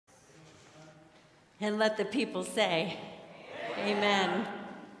And let the people say, Amen.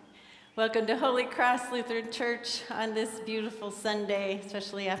 Welcome to Holy Cross Lutheran Church on this beautiful Sunday,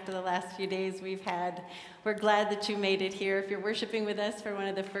 especially after the last few days we've had. We're glad that you made it here. If you're worshiping with us for one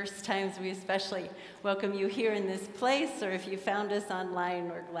of the first times, we especially welcome you here in this place, or if you found us online,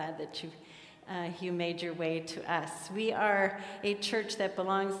 we're glad that you made your way to us. We are a church that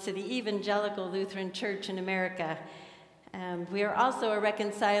belongs to the Evangelical Lutheran Church in America. We are also a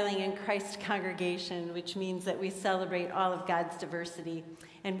reconciling in Christ congregation, which means that we celebrate all of God's diversity.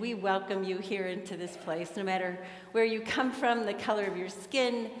 And we welcome you here into this place, no matter where you come from, the color of your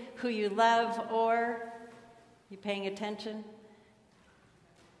skin, who you love, or, you paying attention?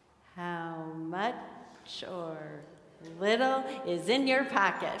 How much or little is in your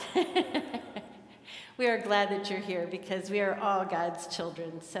pocket? We are glad that you're here because we are all God's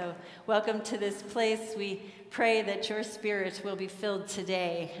children. So welcome to this place. We pray that your spirit will be filled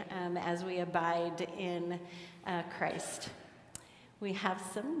today as we abide in Christ. We have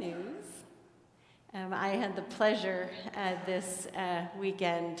some news. I had the pleasure this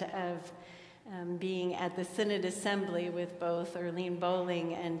weekend of being at the Synod Assembly with both Erlene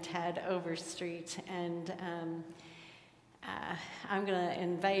Bowling and Tad Overstreet, and I'm going to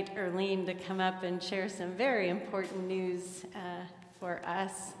invite Erlene to come up and share some very important news for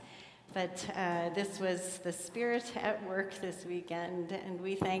us. But this was the Spirit at work this weekend, and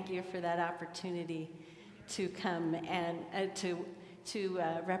we thank you for that opportunity to come and to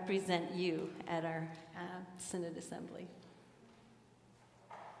represent you at our Synod Assembly.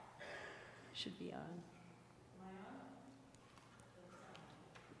 Should be on.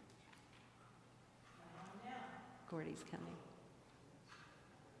 Gordy's coming.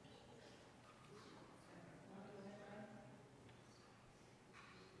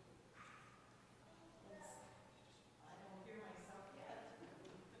 I don't hear myself yet.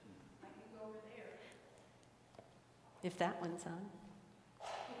 I can go over there. If that one's on.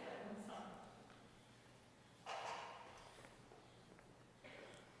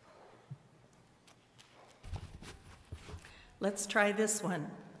 Let's try this one.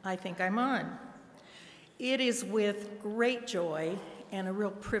 I think I'm on. It is with great joy and a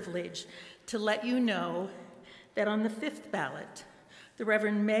real privilege to let you know that on the 5th ballot, the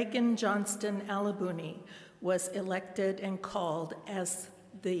Reverend Megan Johnston Alabuni was elected and called as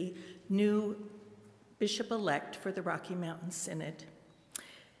the new bishop-elect for the Rocky Mountain Synod.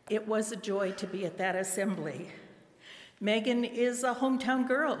 It was a joy to be at that assembly. Megan is a hometown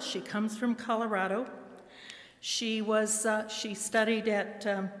girl. She comes from Colorado. She studied at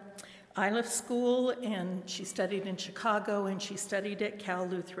Iliff School, and she studied in Chicago, and she studied at Cal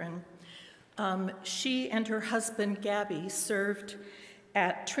Lutheran. She and her husband, Gabby, served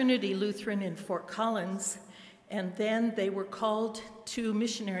at Trinity Lutheran in Fort Collins, and then they were called to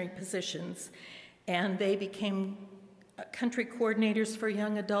missionary positions, and they became country coordinators for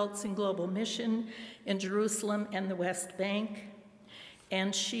young adults in global mission in Jerusalem and the West Bank.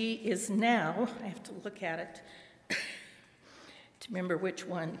 And she is now, I have to look at it to remember which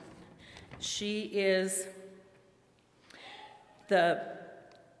one. She is the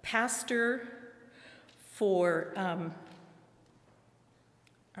pastor for, all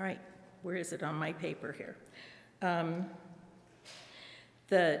right, where is it on my paper here?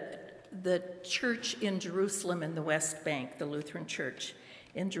 The church in Jerusalem in the West Bank, the Lutheran church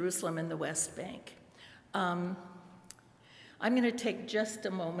in Jerusalem in the West Bank. I'm going to take just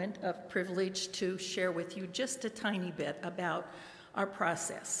a moment of privilege to share with you just a tiny bit about our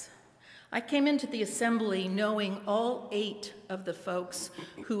process. I came into the assembly knowing all 8 of the folks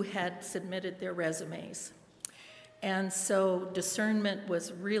who had submitted their resumes. And so discernment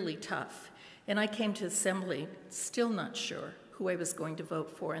was really tough. And I came to assembly still not sure who I was going to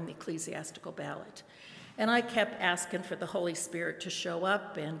vote for in the ecclesiastical ballot. And I kept asking for the Holy Spirit to show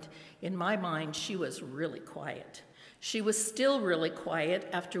up, and in my mind, she was really quiet. She was still really quiet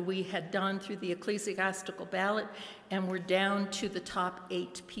after we had gone through the ecclesiastical ballot and were down to the top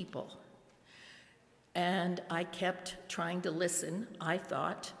 8 people. And I kept trying to listen, I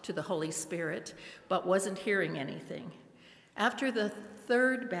thought, to the Holy Spirit, but wasn't hearing anything. After the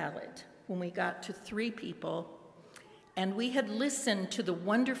 3rd ballot, when we got to 3 people, and we had listened to the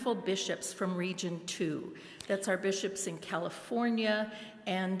wonderful bishops from Region 2. That's our bishops in California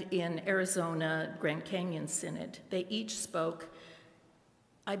and in Arizona, Grand Canyon Synod. They each spoke.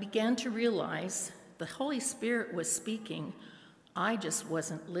 I began to realize the Holy Spirit was speaking. I just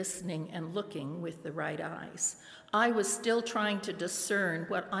wasn't listening and looking with the right eyes. I was still trying to discern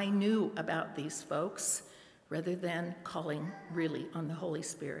what I knew about these folks rather than calling really on the Holy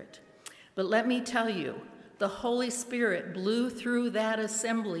Spirit. But let me tell you, the Holy Spirit blew through that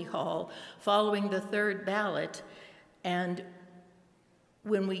assembly hall following the third ballot, and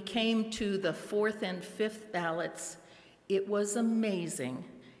when we came to the fourth and fifth ballots, it was amazing.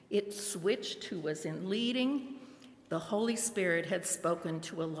 It switched who was in leading. The Holy Spirit had spoken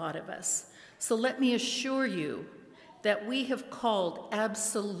to a lot of us. So let me assure you that we have called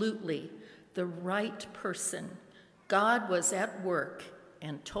absolutely the right person. God was at work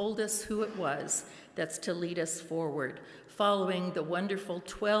and told us who it was that's to lead us forward, following the wonderful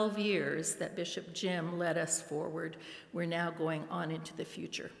 12 years that Bishop Jim led us forward. We're now going on into the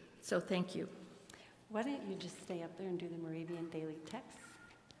future. So thank you. Why don't you just stay up there and do the Moravian Daily Text?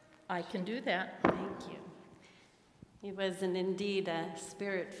 I can do that. Thank you. It was indeed a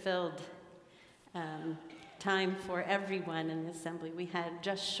spirit-filled time for everyone in the assembly. We had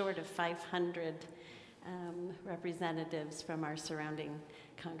just short of 500 representatives from our surrounding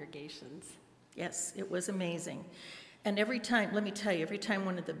congregations. Yes, it was amazing. And every time, let me tell you, every time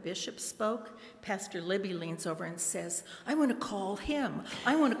one of the bishops spoke, Pastor Libby leans over and says, I want to call him,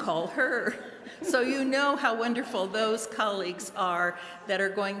 I want to call her. So you know how wonderful those colleagues are that are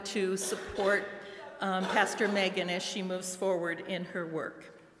going to support Pastor Megan as she moves forward in her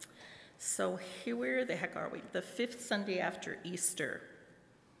work. So here, where the heck are we? The fifth Sunday after Easter.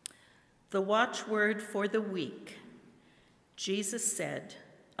 The watchword for the week. Jesus said,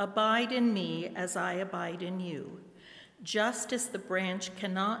 abide in me as I abide in you. Just as the branch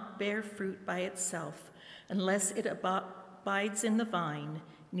cannot bear fruit by itself unless it abides in the vine,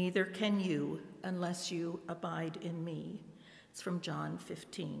 neither can you unless you abide in me. It's from John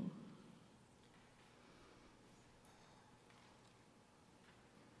 15.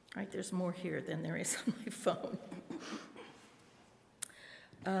 All right, there's more here than there is on my phone.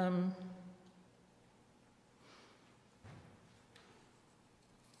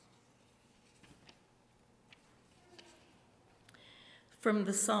 From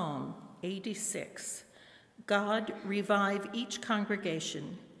the Psalm 86, God, revive each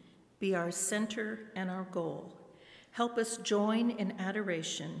congregation, be our center and our goal. Help us join in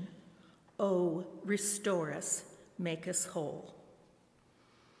adoration. Oh, restore us, make us whole.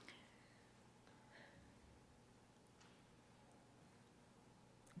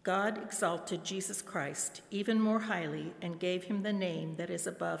 God exalted Jesus Christ even more highly and gave him the name that is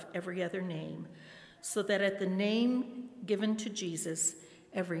above every other name, so that at the name given to Jesus,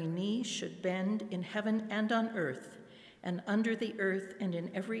 every knee should bend in heaven and on earth, and under the earth and in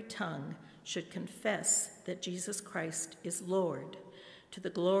every tongue should confess that Jesus Christ is Lord, to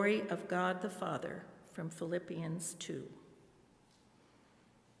the glory of God the Father, from Philippians 2.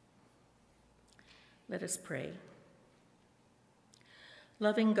 Let us pray.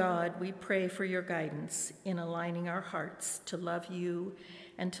 Loving God, we pray for your guidance in aligning our hearts to love you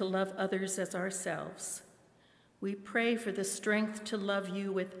and to love others as ourselves. We pray for the strength to love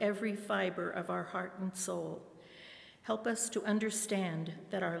you with every fiber of our heart and soul. Help us to understand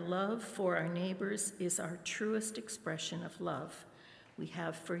that our love for our neighbors is our truest expression of love we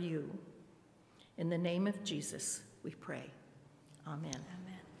have for you. In the name of Jesus, we pray. Amen. Amen.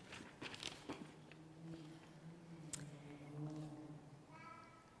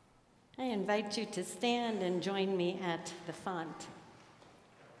 I invite you to stand and join me at the font.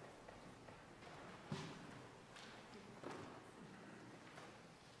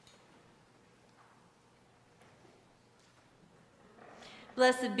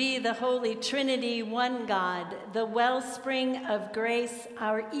 Blessed be the Holy Trinity, one God, the wellspring of grace,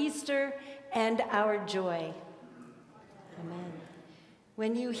 our Easter and our joy. Amen.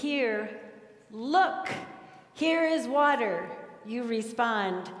 When you hear, look, here is water, you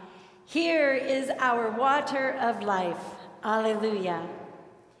respond, here is our water of life. Alleluia.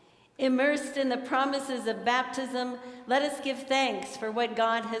 Immersed in the promises of baptism, let us give thanks for what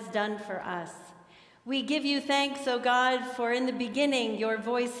God has done for us. We give you thanks, O God, for in the beginning your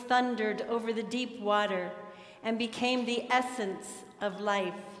voice thundered over the deep water and became the essence of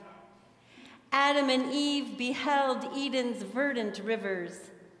life. Adam and Eve beheld Eden's verdant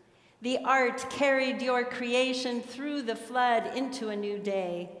rivers. The art carried your creation through the flood into a new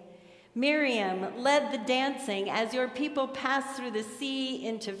day. Miriam led the dancing as your people passed through the sea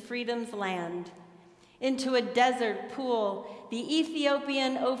into freedom's land. Into a desert pool, the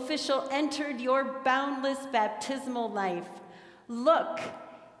Ethiopian official entered your boundless baptismal life. Look,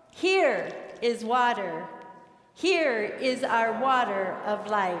 here is water. Here is our water of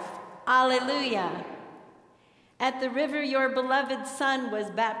life. Alleluia. At the river, your beloved Son was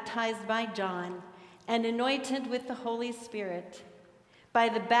baptized by John and anointed with the Holy Spirit. By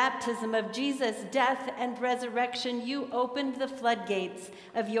the baptism of Jesus' death and resurrection, you opened the floodgates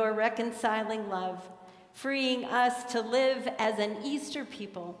of your reconciling love, freeing us to live as an Easter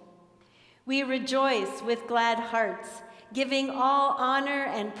people. We rejoice with glad hearts, giving all honor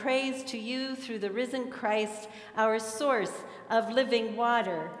and praise to you through the risen Christ, our source of living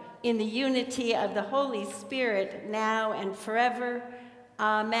water, in the unity of the Holy Spirit, now and forever.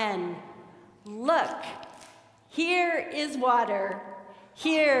 Amen. Look, here is water.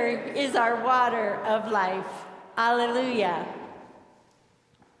 Here is our water of life. Alleluia.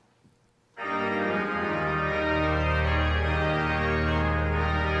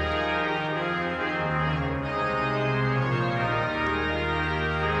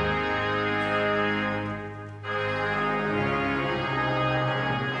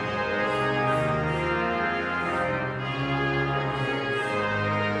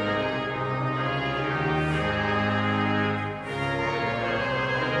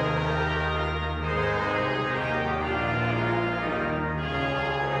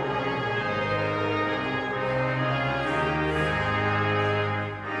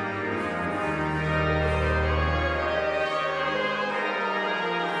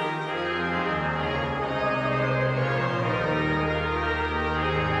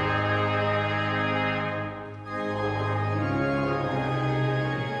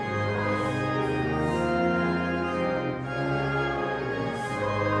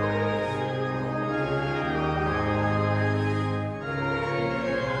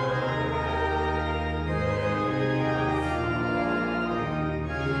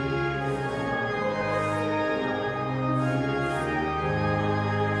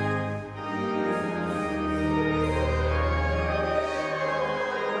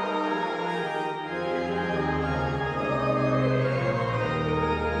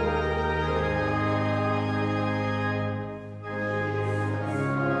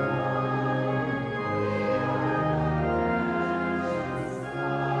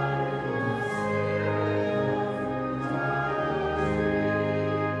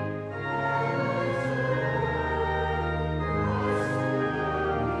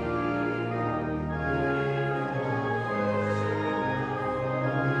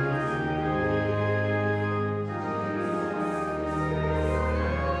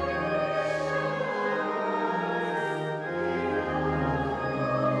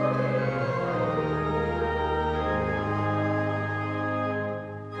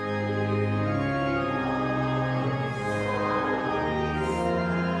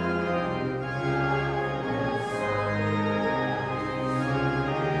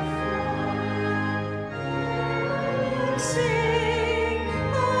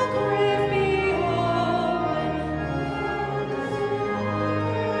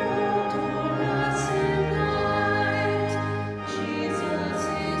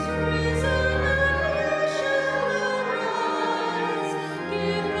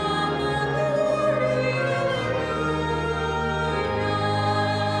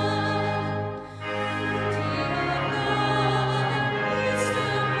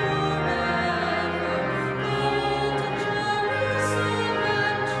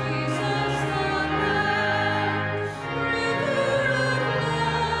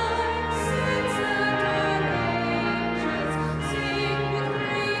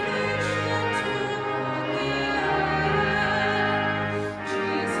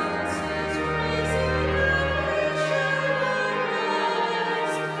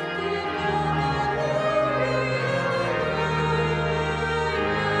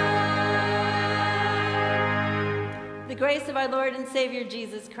 The grace of our Lord and Savior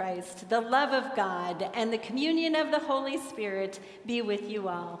Jesus Christ, the love of God, and the communion of the Holy Spirit be with you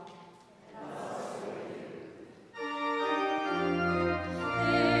all.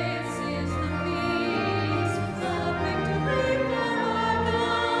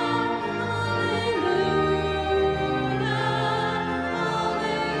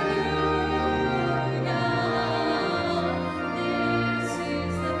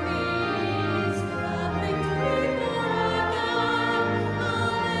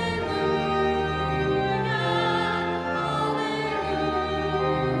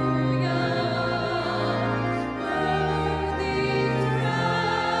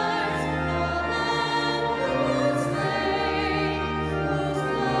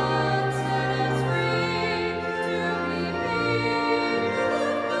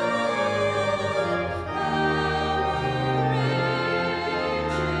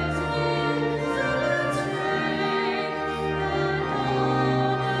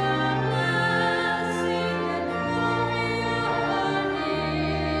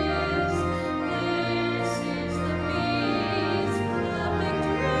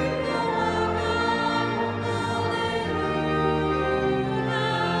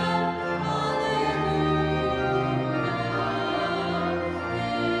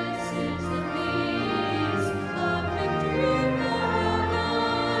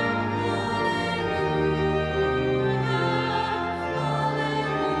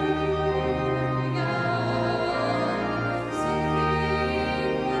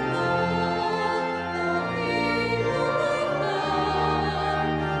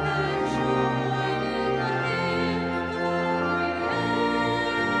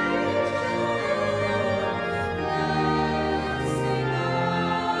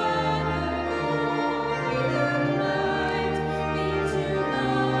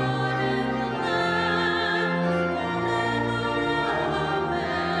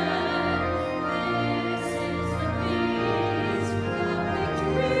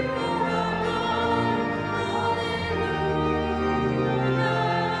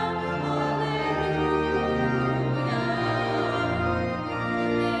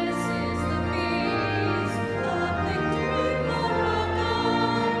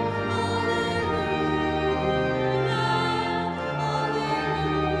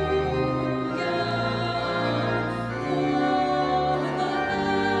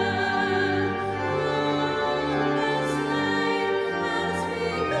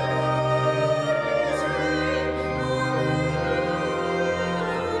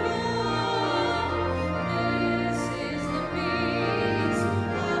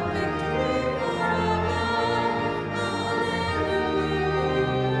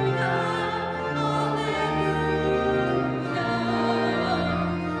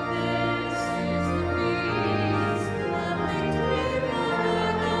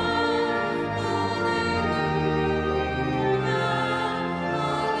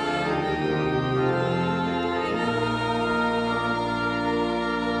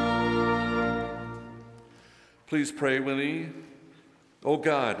 Please pray with me. O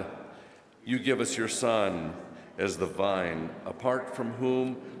God, you give us your Son as the vine, apart from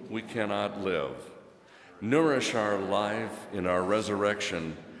whom we cannot live. Nourish our life in our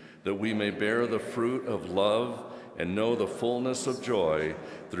resurrection, that we may bear the fruit of love and know the fullness of joy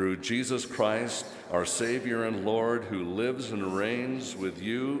through Jesus Christ, our Savior and Lord, who lives and reigns with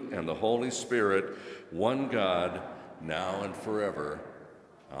you and the Holy Spirit, one God, now and forever.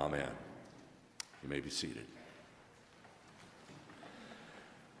 Amen. You may be seated.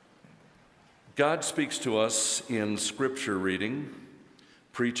 God speaks to us in scripture reading,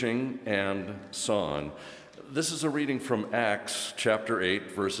 preaching, and song. This is a reading from Acts chapter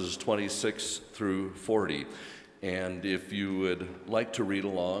 8, verses 26 through 40. And if you would like to read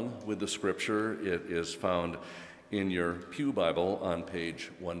along with the scripture, it is found in your Pew Bible on page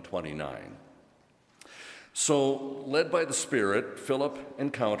 129. So, led by the Spirit, Philip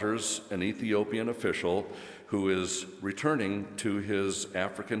encounters an Ethiopian official who is returning to his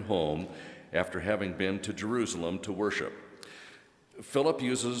African home after having been to Jerusalem to worship. Philip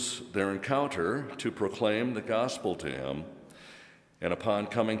uses their encounter to proclaim the gospel to him, and upon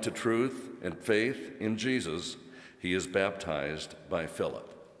coming to truth and faith in Jesus, he is baptized by Philip.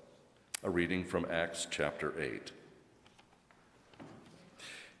 A reading from Acts chapter 8.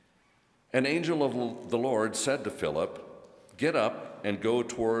 An angel of the Lord said to Philip, "Get up and go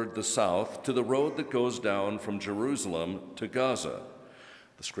toward the south to the road that goes down from Jerusalem to Gaza."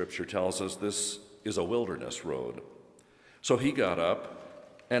 The scripture tells us this is a wilderness road. So he got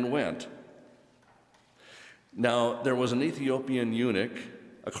up and went. Now there was an Ethiopian eunuch,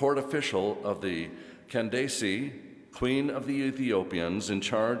 a court official of the Candace, queen of the Ethiopians, in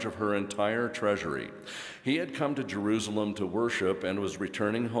charge of her entire treasury. He had come to Jerusalem to worship and was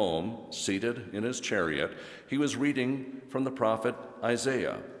returning home, seated in his chariot. He was reading from the prophet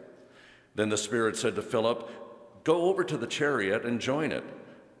Isaiah. Then the Spirit said to Philip, "Go over to the chariot and join it."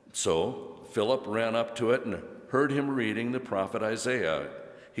 So Philip ran up to it and heard him reading the prophet Isaiah.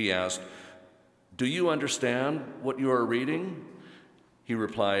 He asked, "Do you understand what you are reading?" He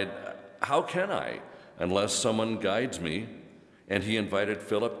replied, "How can I, unless someone guides me?" And he invited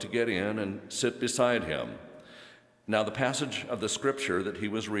Philip to get in and sit beside him. Now the passage of the scripture that he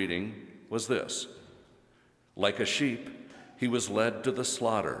was reading was this: "Like a sheep, he was led to the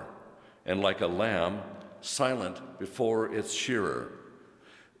slaughter, and like a lamb, silent before its shearer.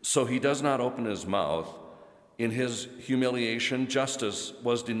 So he does not open his mouth. In his humiliation, justice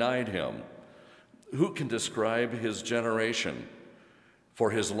was denied him. Who can describe his generation? For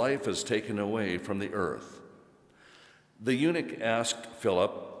his life is taken away from the earth." The eunuch asked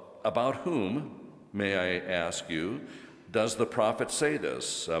Philip, "About whom, may I ask you, does the prophet say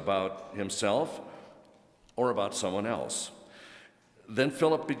this? About himself or about someone else?" Then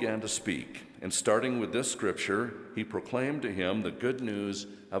Philip began to speak, and starting with this scripture, he proclaimed to him the good news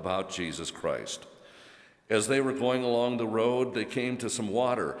about Jesus Christ. As they were going along the road, they came to some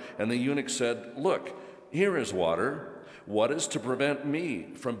water, and the eunuch said, "Look, here is water. What is to prevent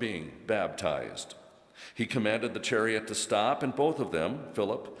me from being baptized?" He commanded the chariot to stop, and both of them,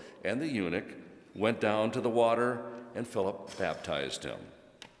 Philip and the eunuch, went down to the water, and Philip baptized him.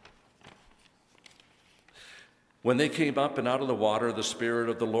 When they came up and out of the water, the Spirit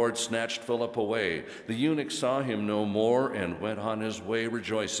of the Lord snatched Philip away. The eunuch saw him no more and went on his way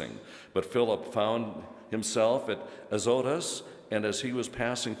rejoicing. But Philip found himself at Azotus, and as he was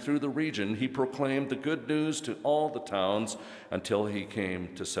passing through the region, he proclaimed the good news to all the towns until he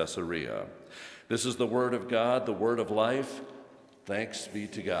came to Caesarea. This is the word of God, the word of life. Thanks be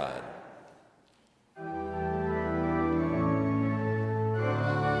to God.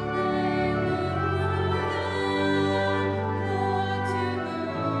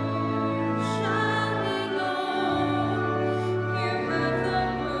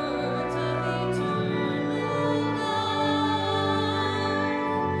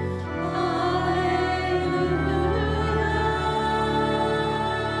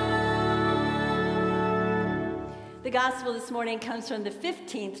 The gospel this morning comes from the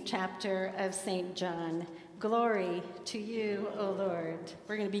 15th chapter of St. John. Glory to you, O Lord.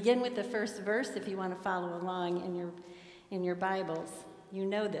 We're going to begin with the first verse if you want to follow along in your Bibles. You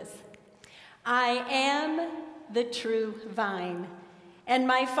know this. "I am the true vine, and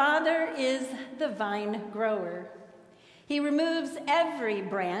my Father is the vine grower. He removes every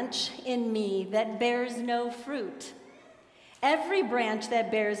branch in me that bears no fruit. Every branch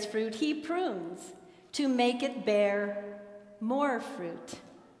that bears fruit he prunes, to make it bear more fruit.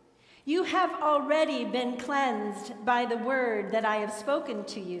 You have already been cleansed by the word that I have spoken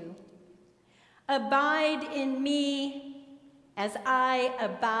to you. Abide in me as I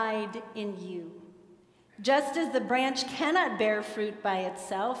abide in you. Just as the branch cannot bear fruit by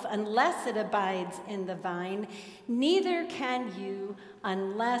itself unless it abides in the vine, neither can you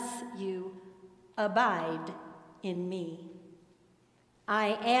unless you abide in me.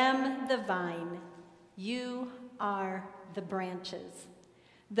 I am the vine, you are the branches.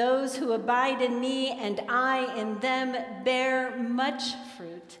 Those who abide in me and I in them bear much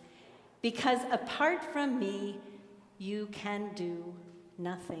fruit, because apart from me, you can do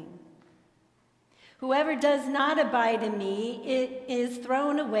nothing. Whoever does not abide in me, it is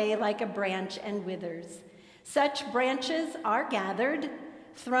thrown away like a branch and withers. Such branches are gathered,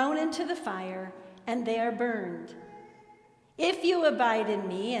 thrown into the fire, and they are burned. If you abide in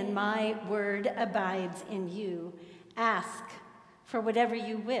me and my word abides in you, ask for whatever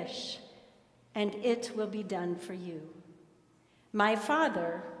you wish, and it will be done for you. My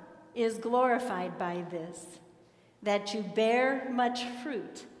Father is glorified by this, that you bear much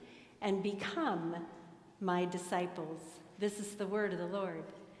fruit and become my disciples. This is the word of the Lord.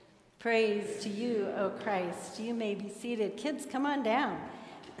 Praise to you, O Christ. You may be seated. Kids, come on down.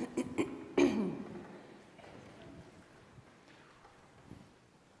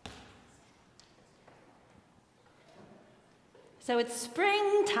 So it's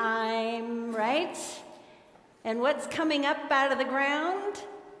springtime, right? And what's coming up out of the ground?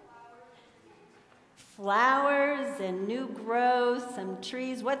 Flowers and new growth, some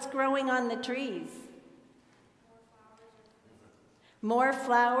trees. What's growing on the trees? More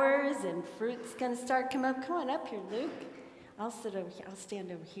flowers and fruit's going to start coming up. Come on up here, Luke. I'll sit over here. I'll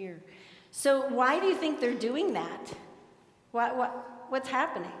stand over here. So why do you think they're doing that? What's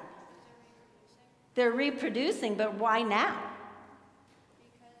happening? They're reproducing, but why now?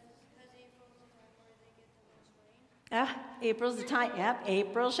 April's the time. Yep,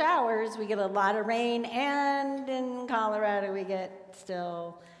 April showers. We get a lot of rain, and in Colorado we get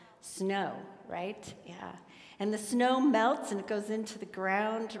still snow, right? Yeah. And the snow melts and it goes into the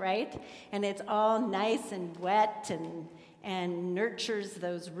ground, right? And it's all nice and wet and nurtures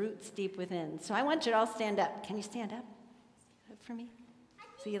those roots deep within. So I want you to all stand up. Can you stand up for me?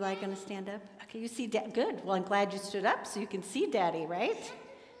 So you like going to stand up? Okay, you see Dad. Good. Well, I'm glad you stood up so you can see Daddy, right?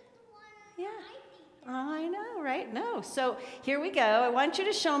 Yeah. Oh, I know, right? No. So here we go. I want you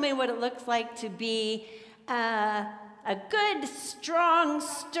to show me what it looks like to be a good, strong,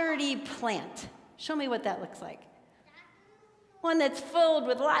 sturdy plant. Show me what that looks like. One that's filled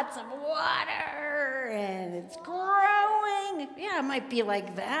with lots of water and it's growing. Yeah, it might be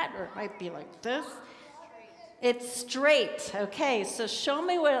like that or it might be like this. It's straight. Okay, so show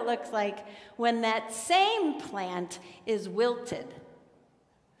me what it looks like when that same plant is wilted.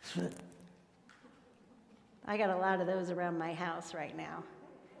 I got a lot of those around my house right now.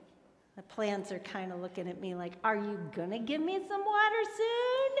 The plants are kind of looking at me like, are you going to give me some water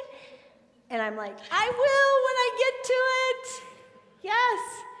soon? And I'm like, I will when I get to it. Yes.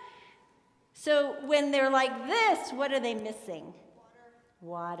 So when they're like this, what are they missing?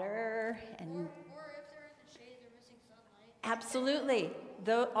 Water. And or if they're in the shade, they're missing sunlight. Absolutely.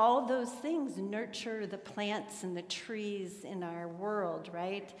 All those things nurture the plants and the trees in our world,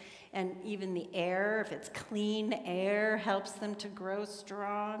 right? And even the air, if it's clean air, helps them to grow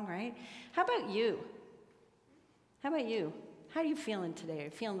strong, right? How about you? How about you? How are you feeling today? Are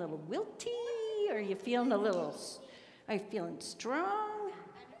you feeling a little wilty? Or are you feeling are you feeling strong?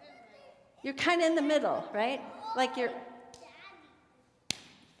 You're kind of in the middle, right? Like you're.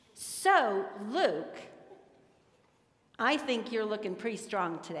 So, Luke, I think you're looking pretty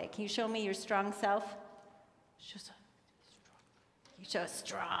strong today. Can you show me your strong self? You show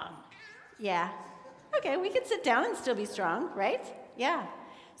strong. Yeah. Okay, we can sit down and still be strong, right? Yeah.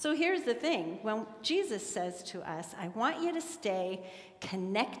 So here's the thing. When Jesus says to us, I want you to stay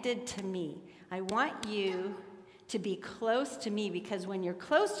connected to me. I want you to be close to me, because when you're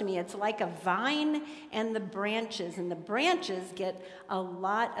close to me, it's like a vine and the branches get a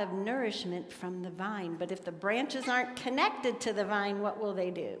lot of nourishment from the vine. But if the branches aren't connected to the vine, what will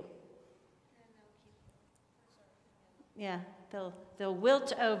they do? Yeah, they'll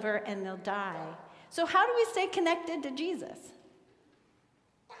wilt over and they'll die. So how do we stay connected to Jesus?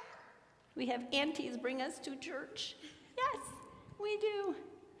 We have aunties bring us to church. Yes, we do.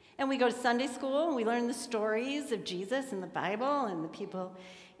 And we go to Sunday school and we learn the stories of Jesus in the Bible and the people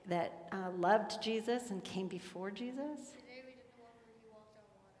that loved Jesus and came before Jesus. Today we did the one where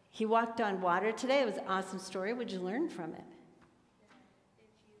he walked on water. He walked on water today. It was an awesome story. What did you learn from it?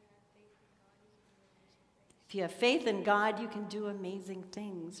 If you have faith in God, you can do amazing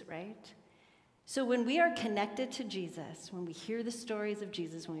things, right? So when we are connected to Jesus, when we hear the stories of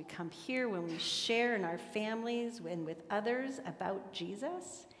Jesus, when we come here, when we share in our families and with others about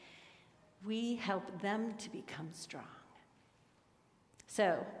Jesus, we help them to become strong.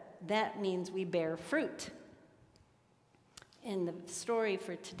 So that means we bear fruit. In the story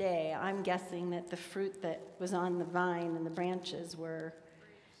for today, I'm guessing that the fruit that was on the vine and the branches were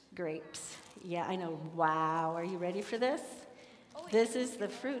grapes. Yeah, I know. Wow. Are you ready for this? This is the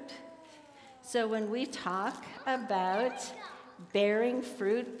fruit. So when we talk about bearing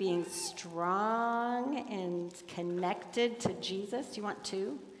fruit, being strong and connected to Jesus, do you want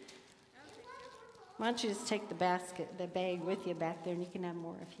two? Why don't you just take the bag with you back there, and you can have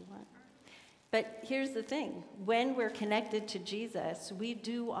more if you want. But here's the thing. When we're connected to Jesus, we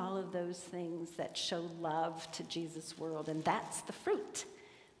do all of those things that show love to Jesus' world, and that's the fruit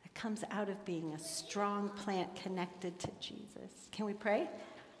that comes out of being a strong plant connected to Jesus. Can we pray?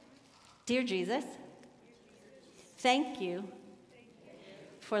 Dear Jesus, thank you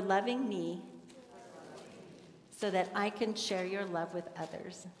for loving me so that I can share your love with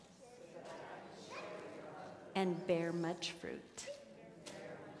others and bear much fruit.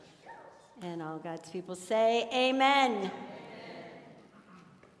 And all God's people say, amen. Amen.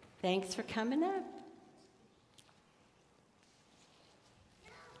 Thanks for coming up.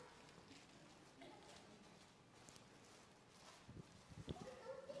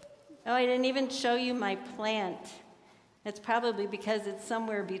 Oh, I didn't even show you my plant. It's probably because it's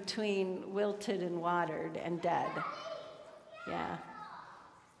somewhere between wilted and watered and dead. Yeah.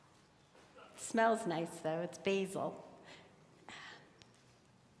 It smells nice, though. It's basil.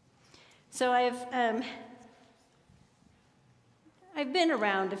 So I've been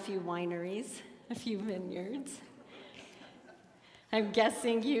around a few wineries, a few vineyards. I'm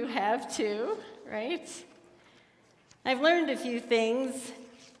guessing you have too, right? I've learned a few things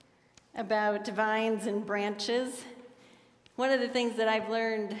about vines and branches. One of the things that I've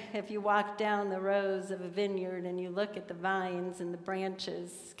learned, if you walk down the rows of a vineyard and you look at the vines and the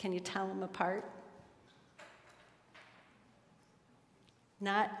branches, can you tell them apart?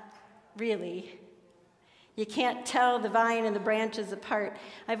 Not really. You can't tell the vine and the branches apart.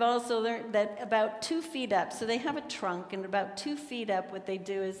 I've also learned that about 2 feet up, so they have a trunk, and about 2 feet up, what they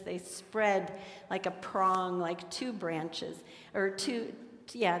do is they spread like a prong, like 2 branches, or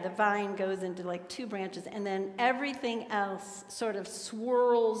the vine goes into like 2 branches, and then everything else sort of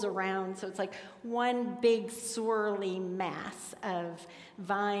swirls around, so it's like one big swirly mass of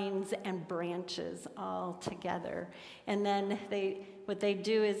vines and branches all together. And then what they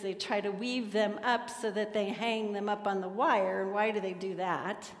do is they try to weave them up so that they hang them up on the wire. And why do they do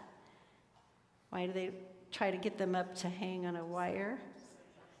that? Why do they try to get them up to hang on a wire?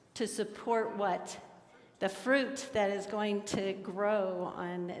 To support what? The fruit that is going to grow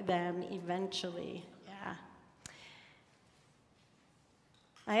on them eventually. Yeah.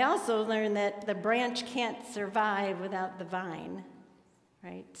 I also learned that the branch can't survive without the vine,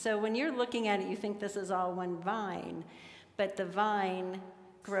 right? So when you're looking at it, you think this is all one vine, but the vine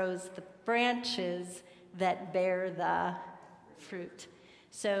grows the branches that bear the fruit.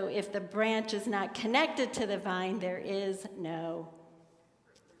 So if the branch is not connected to the vine, there is no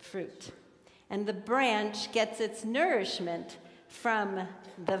fruit. And the branch gets its nourishment from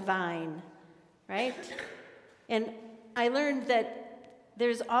the vine, right? And I learned that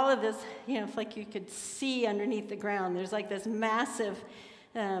there's all of this, it's like you could see underneath the ground. There's like this massive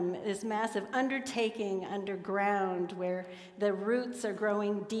undertaking underground where the roots are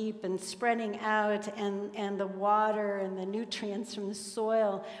growing deep and spreading out, and the water and the nutrients from the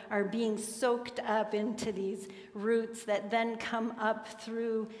soil are being soaked up into these roots that then come up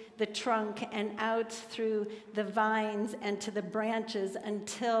through the trunk and out through the vines and to the branches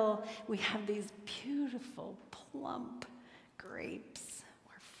until we have these beautiful, plump grapes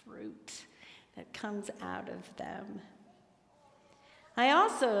or fruit that comes out of them. I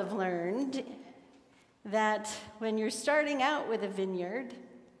also have learned that when you're starting out with a vineyard,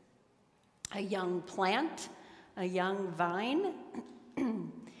 a young plant, a young vine,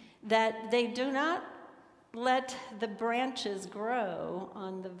 that they do not let the branches grow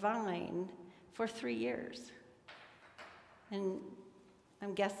on the vine for 3 years. And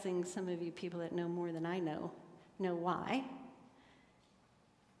I'm guessing some of you people that know more than I know why.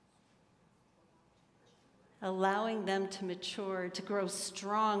 Allowing them to mature, to grow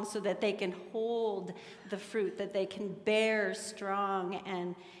strong so that they can hold the fruit, that they can bear strong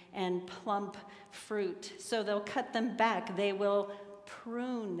and plump fruit. So they'll cut them back. They will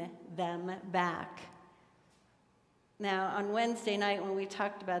prune them back. Now, on Wednesday night when we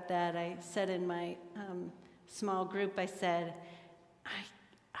talked about that, I said in my small group, I said,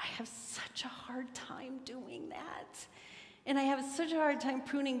 I have such a hard time doing that. And I have such a hard time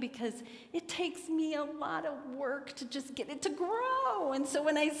pruning because it takes me a lot of work to just get it to grow. And so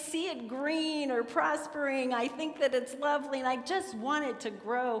when I see it green or prospering, I think that it's lovely and I just want it to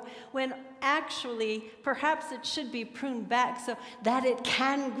grow, when actually perhaps it should be pruned back so that it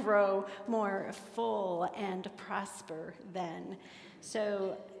can grow more full and prosper then.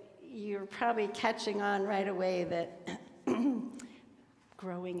 So you're probably catching on right away that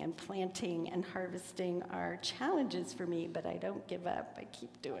growing and planting and harvesting are challenges for me, but I don't give up. I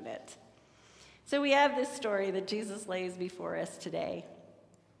keep doing it. So we have this story that Jesus lays before us today.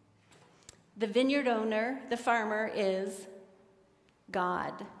 The vineyard owner, the farmer, is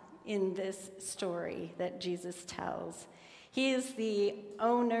God in this story that Jesus tells. He is the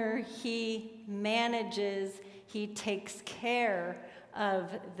owner. He manages. He takes care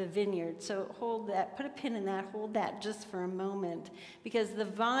of the vineyard. So hold that, put a pin in that, hold that just for a moment, because the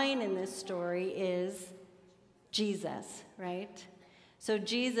vine in this story is Jesus, right? So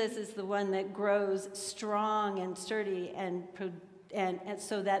Jesus is the one that grows strong and sturdy and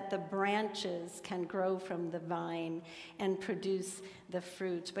so that the branches can grow from the vine and produce the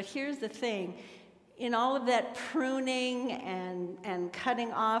fruit. But here's the thing. In all of that pruning and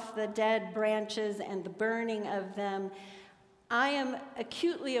cutting off the dead branches and the burning of them, I am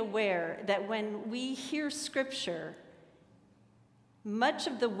acutely aware that when we hear Scripture, much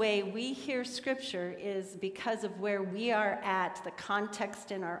of the way we hear Scripture is because of where we are at, the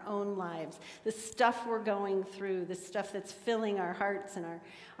context in our own lives, the stuff we're going through, the stuff that's filling our hearts and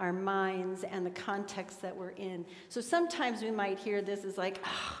our minds, and the context that we're in. So sometimes we might hear this as like,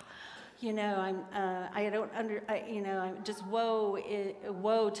 I'm just woe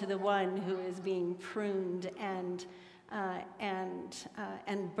to the one who is being pruned and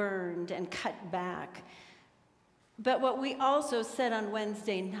burned and cut back. But what we also said on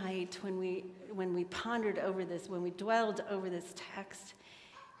Wednesday night when we pondered over this, when we dwelled over this text,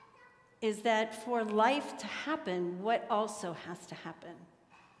 is that for life to happen, what also has to happen?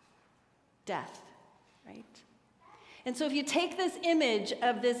 Death, right? And so if you take this image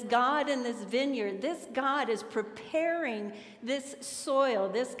of this God in this vineyard, this God is preparing this soil.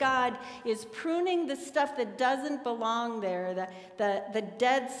 This God is pruning the stuff that doesn't belong there, the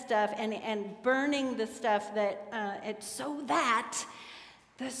dead stuff, and burning the stuff so that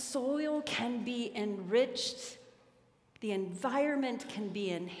the soil can be enriched, the environment can be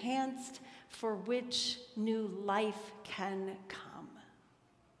enhanced, for which new life can come.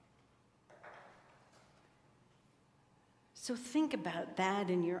 So think about that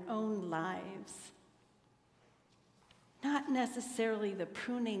in your own lives. Not necessarily the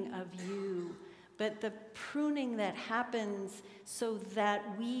pruning of you, but the pruning that happens so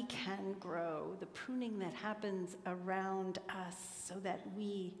that we can grow, the pruning that happens around us so that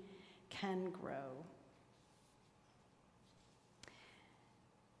we can grow.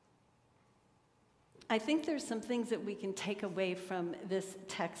 I think there's some things that we can take away from this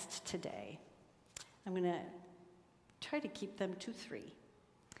text today. I'm going to try to keep them to 3.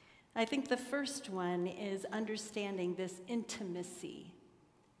 I think the first one is understanding this intimacy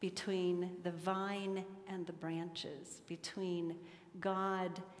between the vine and the branches, between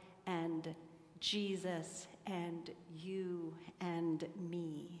God and Jesus and you and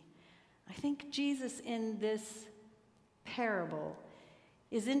me. I think Jesus in this parable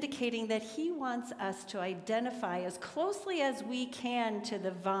is indicating that he wants us to identify as closely as we can to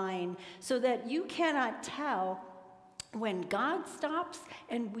the vine so that you cannot tell when God stops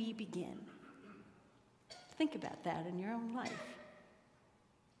and we begin. Think about that in your own life.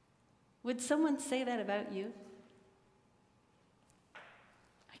 Would someone say that about you?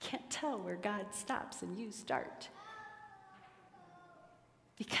 I can't tell where God stops and you start.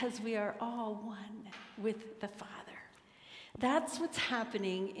 Because we are all one with the Father. That's what's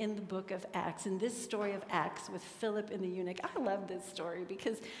happening in the book of Acts, in this story of Acts with Philip and the eunuch. I love this story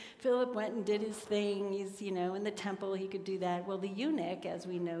because Philip went and did his thing. He's, in the temple, he could do that. Well, the eunuch, as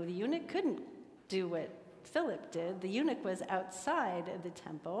we know, the eunuch couldn't do what Philip did. The eunuch was outside of the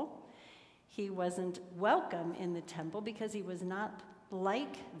temple. He wasn't welcome in the temple because he was not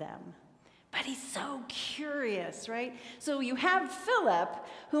like them. But he's so curious, right? So you have Philip,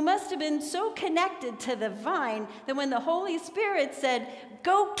 who must have been so connected to the vine that when the Holy Spirit said,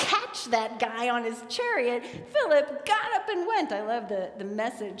 go catch that guy on his chariot, Philip got up and went. I love the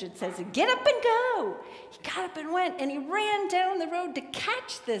message. It says, get up and go. He got up and went, and he ran down the road to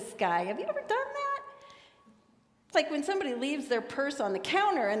catch this guy. Have you ever done that? It's like when somebody leaves their purse on the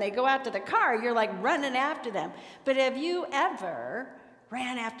counter and they go out to the car, you're like running after them. But have you ever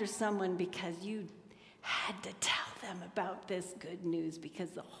ran after someone because you had to tell them about this good news because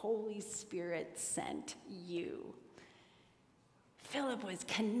the Holy Spirit sent you? Philip was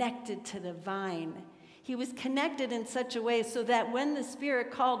connected to the vine. He was connected in such a way so that when the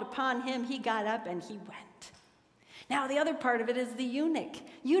Spirit called upon him, he got up and he went. Now, the other part of it is the eunuch.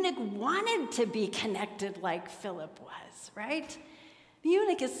 Eunuch wanted to be connected like Philip was, right? The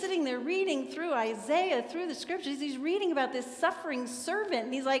eunuch is sitting there reading through Isaiah, through the scriptures. He's reading about this suffering servant,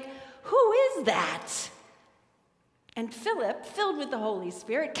 and he's like, who is that? And Philip, filled with the Holy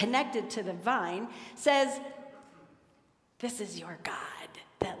Spirit, connected to the vine, says, this is your God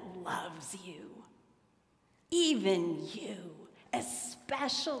that loves you. Even you,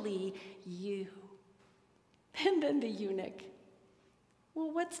 especially you. And then the eunuch,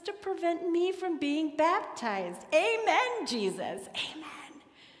 well, what's to prevent me from being baptized? Amen, Jesus, amen.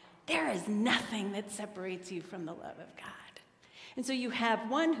 There is nothing that separates you from the love of God. And so you have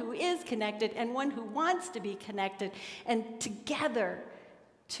one who is connected and one who wants to be connected, and together,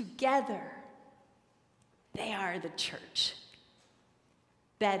 they are the church.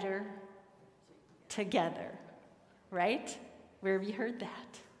 Better together, right? Where have you heard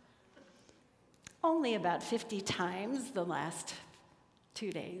that? Only about 50 times the last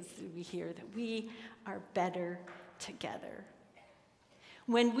 2 days we hear that we are better together.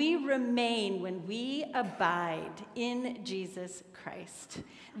 When we remain, when we abide in Jesus Christ,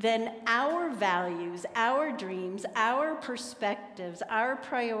 then our values, our dreams, our perspectives, our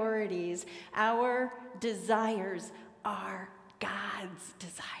priorities, our desires are God's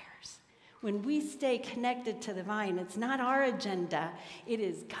desires. When we stay connected to the vine, it's not our agenda, it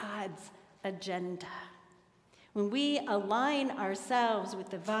is God's agenda. When we align ourselves with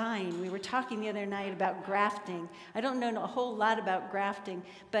the vine, we were talking the other night about grafting. I don't know a whole lot about grafting,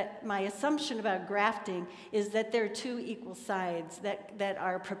 but my assumption about grafting is that there are two equal sides that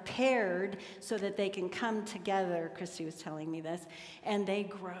are prepared so that they can come together, Christy was telling me this, and they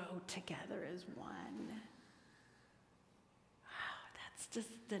grow together as one. Wow, that's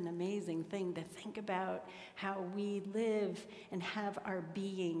just an amazing thing to think about, how we live and have our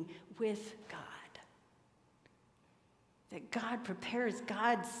being with God. That God prepares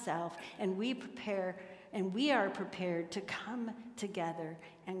God's self, and we are prepared to come together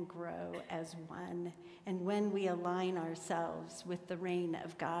and grow as one. And when we align ourselves with the reign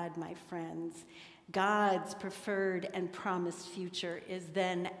of God, my friends, God's preferred and promised future is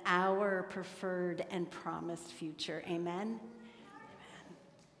then our preferred and promised future. Amen? Amen.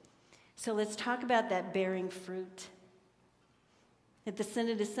 So let's talk about that bearing fruit. At the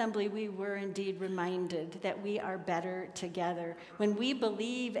Synod Assembly, we were indeed reminded that we are better together. When we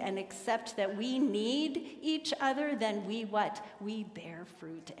believe and accept that we need each other, then we what? We bear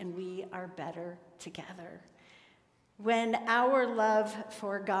fruit, and we are better together. When our love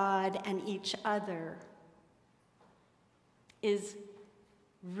for God and each other is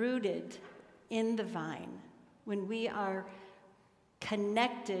rooted in the vine, when we are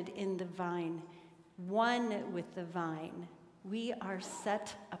connected in the vine, one with the vine, we are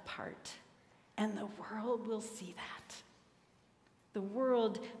set apart, and the world will see that. The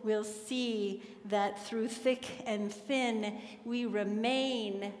world will see that through thick and thin, we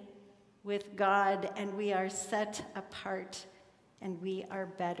remain with God, and we are set apart, and we are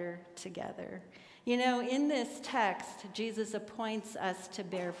better together. You know, in this text, Jesus appoints us to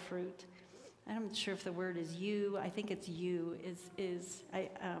bear fruit. I'm not sure if the word is you. I think it's you.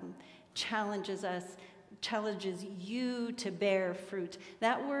 Challenges you to bear fruit.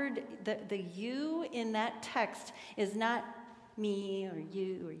 That word, the you in that text is not me or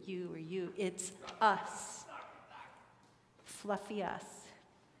you or you or you. It's us. Fluffy us.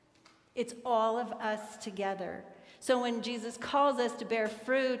 It's all of us together. So when Jesus calls us to bear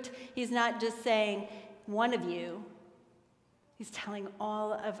fruit, he's not just saying one of you. He's telling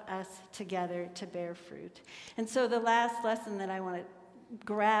all of us together to bear fruit. And so the last lesson that I want to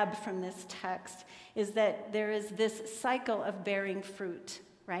grab from this text is that there is this cycle of bearing fruit,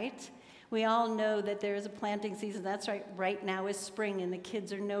 right? We all know that there is a planting season. That's right now is spring, and the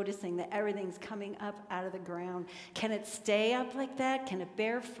kids are noticing that everything's coming up out of the ground. Can it stay up like that? Can it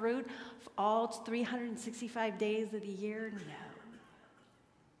bear fruit all 365 days of the year? No.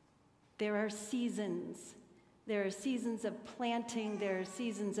 There are seasons. There are seasons of planting, there are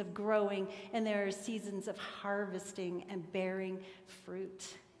seasons of growing, and there are seasons of harvesting and bearing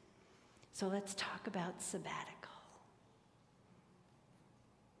fruit. So let's talk about sabbatical.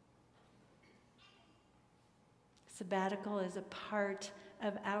 Sabbatical is a part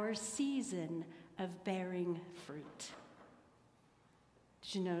of our season of bearing fruit.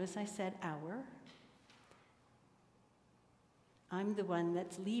 Did you notice I said our? I'm the one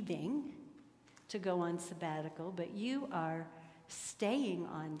that's leaving to go on sabbatical, but you are staying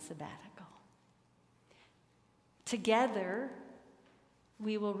on sabbatical. Together,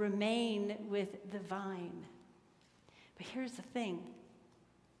 We will remain with the vine. But here's the thing.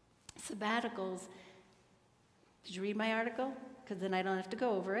 Sabbaticals, did you read my article? Because then I don't have to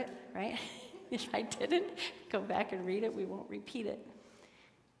go over it, right? If I didn't, go back and read it. We won't repeat it.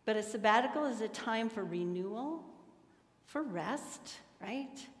 But a sabbatical is a time for renewal, for rest,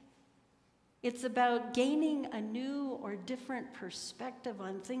 right? It's about gaining a new or different perspective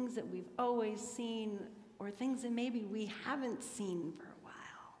on things that we've always seen or things that maybe we haven't seen for a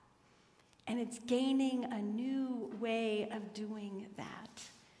while. And it's gaining a new way of doing that.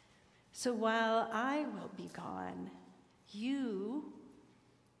 So while I will be gone, you,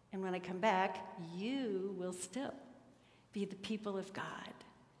 and when I come back, you will still be the people of God.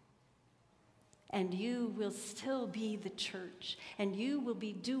 And you will still be the church. And you will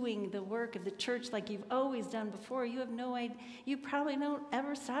be doing the work of the church like you've always done before. You have no idea. You probably don't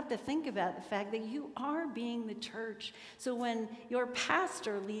ever stop to think about the fact that you are being the church. So when your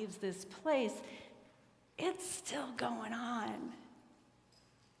pastor leaves this place, it's still going on.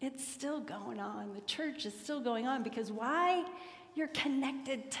 It's still going on. The church is still going on because why? You're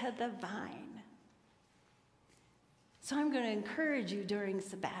connected to the vine. So I'm going to encourage you during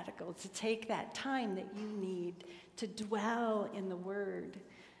sabbatical to take that time that you need to dwell in the Word,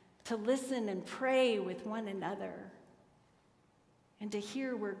 to listen and pray with one another, and to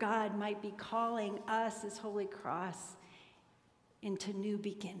hear where God might be calling us as Holy Cross into new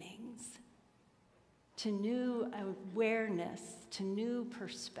beginnings, to new awareness, to new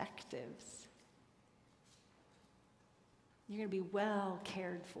perspectives. You're going to be well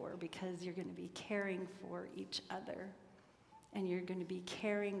cared for because you're going to be caring for each other. And you're going to be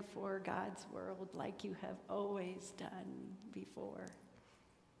caring for God's world like you have always done before.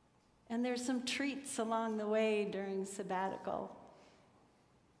 And there's some treats along the way during sabbatical.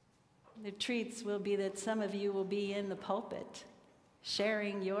 The treats will be that some of you will be in the pulpit,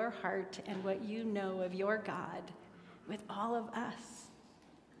 sharing your heart and what you know of your God with all of us.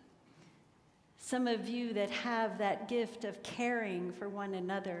 Some of you that have that gift of caring for one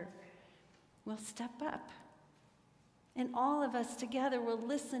another will step up. And all of us together will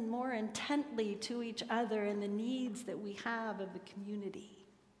listen more intently to each other and the needs that we have of the community.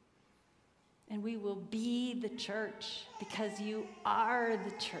 And we will be the church because you are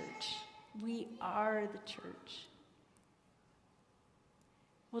the church. We are the church.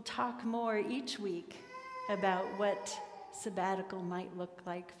 We'll talk more each week about what sabbatical might look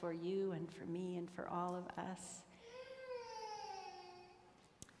like for you and for me and for all of us.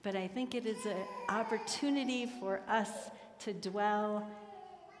 But I think it is an opportunity for us to dwell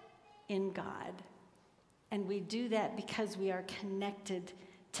in God. And we do that because we are connected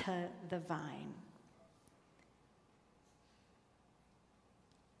to the vine.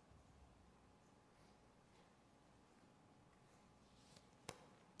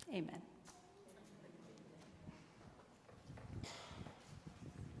 Amen.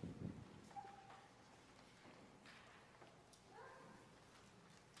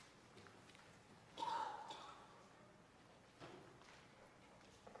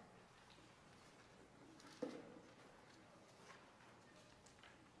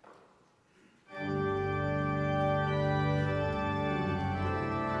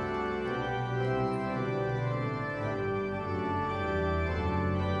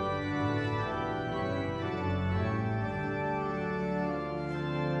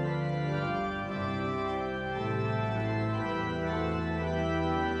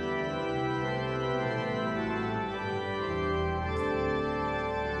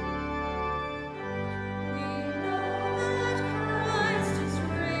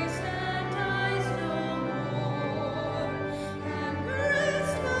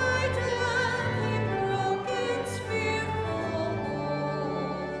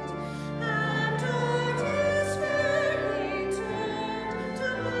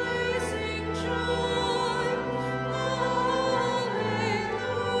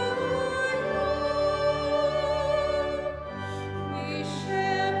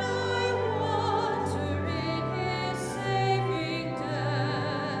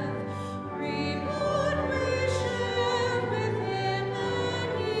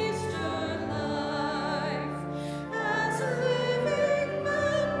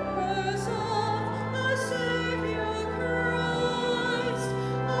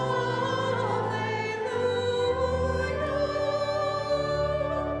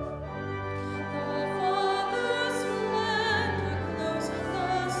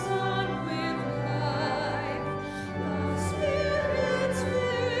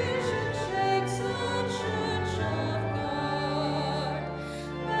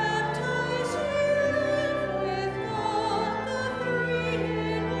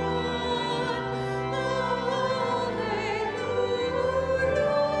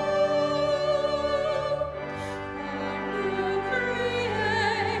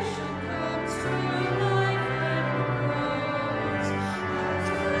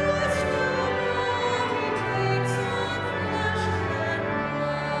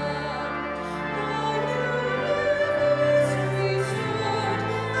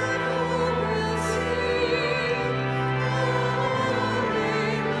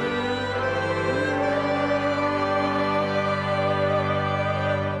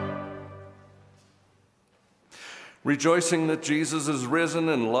 Rejoicing that Jesus is risen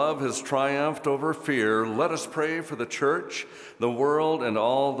and love has triumphed over fear, let us pray for the church, the world, and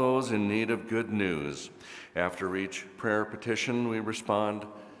all those in need of good news. After each prayer petition, we respond,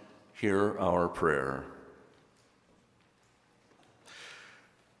 "Hear our prayer."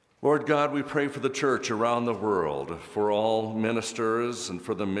 Lord God, we pray for the church around the world, for all ministers, and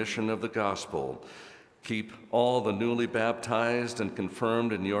for the mission of the gospel. Keep all the newly baptized and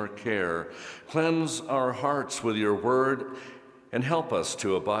confirmed in your care. Cleanse our hearts with your word and help us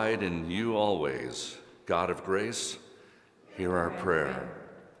to abide in you always. God of grace, hear our prayer.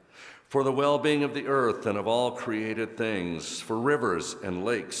 For the well-being of the earth and of all created things, for rivers and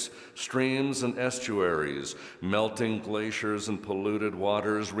lakes, streams and estuaries, melting glaciers and polluted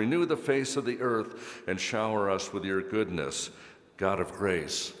waters, renew the face of the earth and shower us with your goodness. God of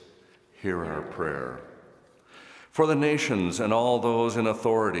grace, hear our prayer. For the nations and all those in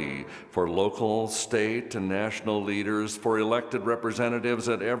authority, for local, state, and national leaders, for elected representatives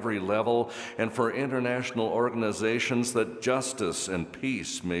at every level, and for international organizations, that justice and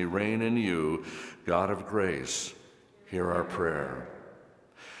peace may reign in you, God of grace, hear our prayer.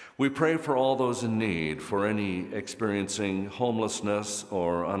 We pray for all those in need, for any experiencing homelessness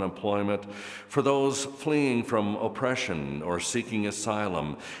or unemployment, for those fleeing from oppression or seeking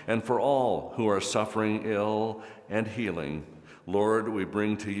asylum, and for all who are suffering ill and healing. Lord, we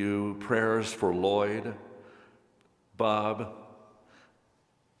bring to you prayers for Lloyd, Bob,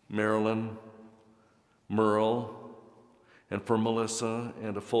 Marilyn, Merle, and for Melissa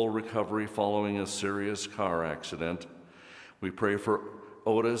and a full recovery following a serious car accident. We pray for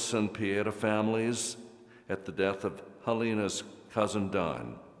Otis and Pieta families at the death of Helena's cousin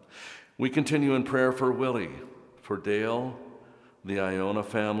Don. We continue in prayer for Willie, for Dale, the Iona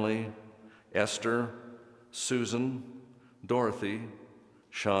family, Esther, Susan, Dorothy,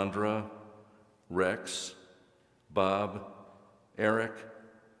 Chandra, Rex, Bob, Eric,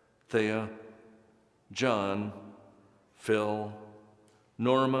 Thea, John, Phil,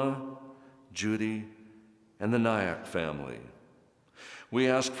 Norma, Judy, and the Nyack family. We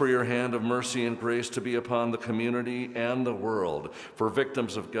ask for your hand of mercy and grace to be upon the community and the world, for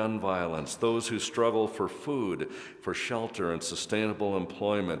victims of gun violence, those who struggle for food, for shelter and sustainable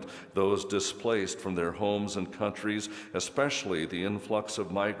employment, those displaced from their homes and countries, especially the influx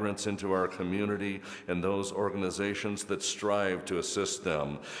of migrants into our community and those organizations that strive to assist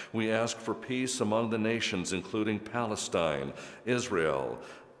them. We ask for peace among the nations, including Palestine, Israel,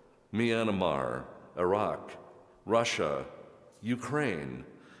 Myanmar, Iraq, Russia, Ukraine,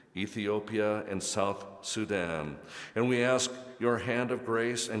 Ethiopia, and South Sudan. And we ask your hand of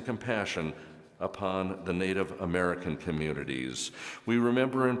grace and compassion upon the Native American communities. We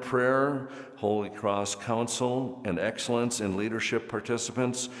remember in prayer Holy Cross Council and Excellence in Leadership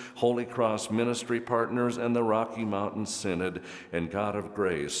participants, Holy Cross ministry partners, and the Rocky Mountain Synod. And God of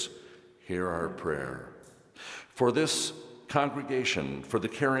grace, hear our prayer. For this congregation, for the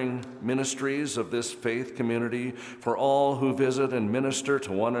caring ministries of this faith community, for all who visit and minister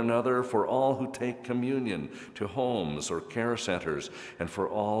to one another, for all who take communion to homes or care centers, and for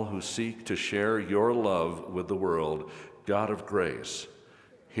all who seek to share your love with the world, God of grace,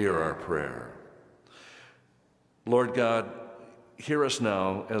 hear our prayer. Lord God, hear us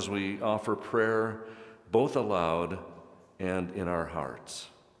now as we offer prayer both aloud and in our hearts.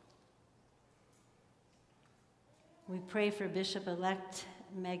 We pray for Bishop-elect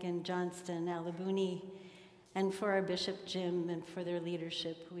Megan Johnston Alabuni and for our Bishop Jim and for their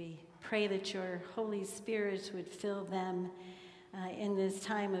leadership. We pray that your Holy Spirit would fill them in this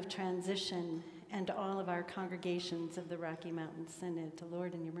time of transition and all of our congregations of the Rocky Mountain Synod. The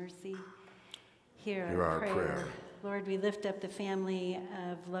Lord, in your mercy, hear our prayer. Lord, we lift up the family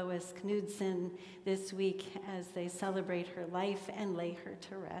of Lois Knudsen this week as they celebrate her life and lay her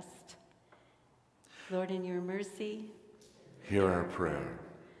to rest. Lord, in your mercy, hear our prayer.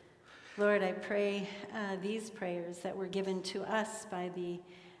 Lord, I pray these prayers that were given to us by the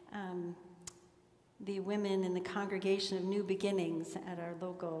women in the Congregation of New Beginnings at our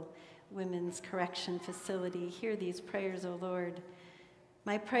local women's correction facility. Hear these prayers, O Lord.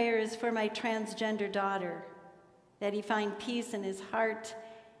 My prayer is for my transgender daughter, that he find peace in his heart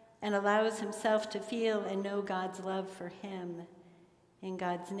and allows himself to feel and know God's love for him. In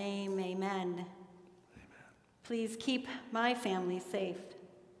God's name, amen. Please keep my family safe.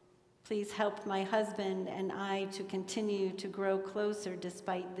 Please help my husband and I to continue to grow closer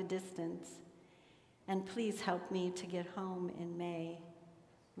despite the distance. And please help me to get home in May.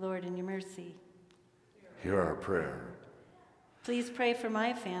 Lord, in your mercy, hear our prayer. Please pray for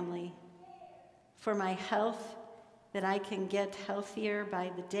my family, for my health, that I can get healthier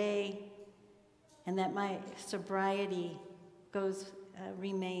by the day, and that my sobriety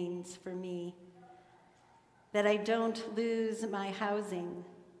remains for me, that I don't lose my housing.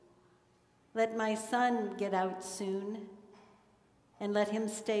 Let my son get out soon, and let him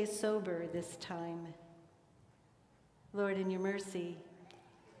stay sober this time. Lord, in your mercy,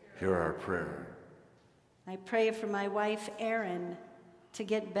 hear our prayer. I pray for my wife, Erin, to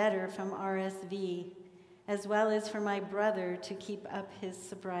get better from RSV, as well as for my brother to keep up his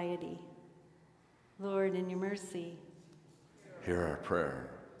sobriety. Lord, in your mercy, hear our prayer.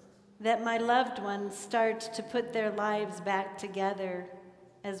 That my loved ones start to put their lives back together,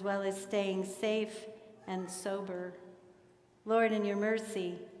 as well as staying safe and sober. Lord, in your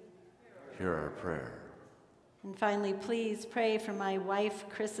mercy, hear our prayer. And finally, please pray for my wife,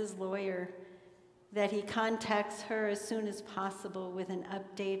 Chris's lawyer, that he contacts her as soon as possible with an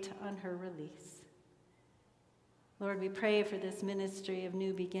update on her release. Lord, we pray for this ministry of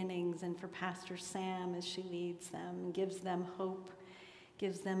new beginnings and for Pastor Sam as she leads them, gives them hope,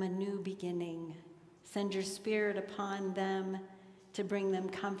 gives them a new beginning. Send your Spirit upon them to bring them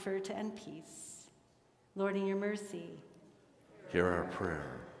comfort and peace. Lord, in your mercy, hear our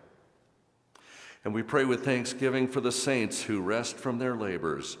prayer. And we pray with thanksgiving for the saints who rest from their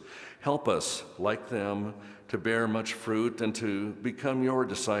labors. Help us, like them, to bear much fruit and to become your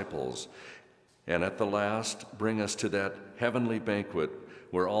disciples. And at the last, bring us to that heavenly banquet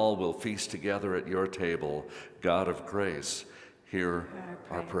where all will feast together at your table. God of grace, hear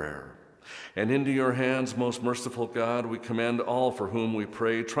our prayer. And into your hands, most merciful God, we commend all for whom we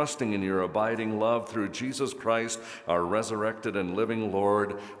pray, trusting in your abiding love through Jesus Christ, our resurrected and living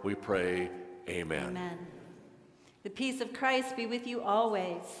Lord. We pray, amen. Amen. The peace of Christ be with you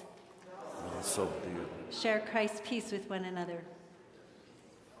always. And also with you. Share Christ's peace with one another.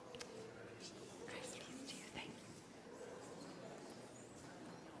 Christ's peace to you. Thank you.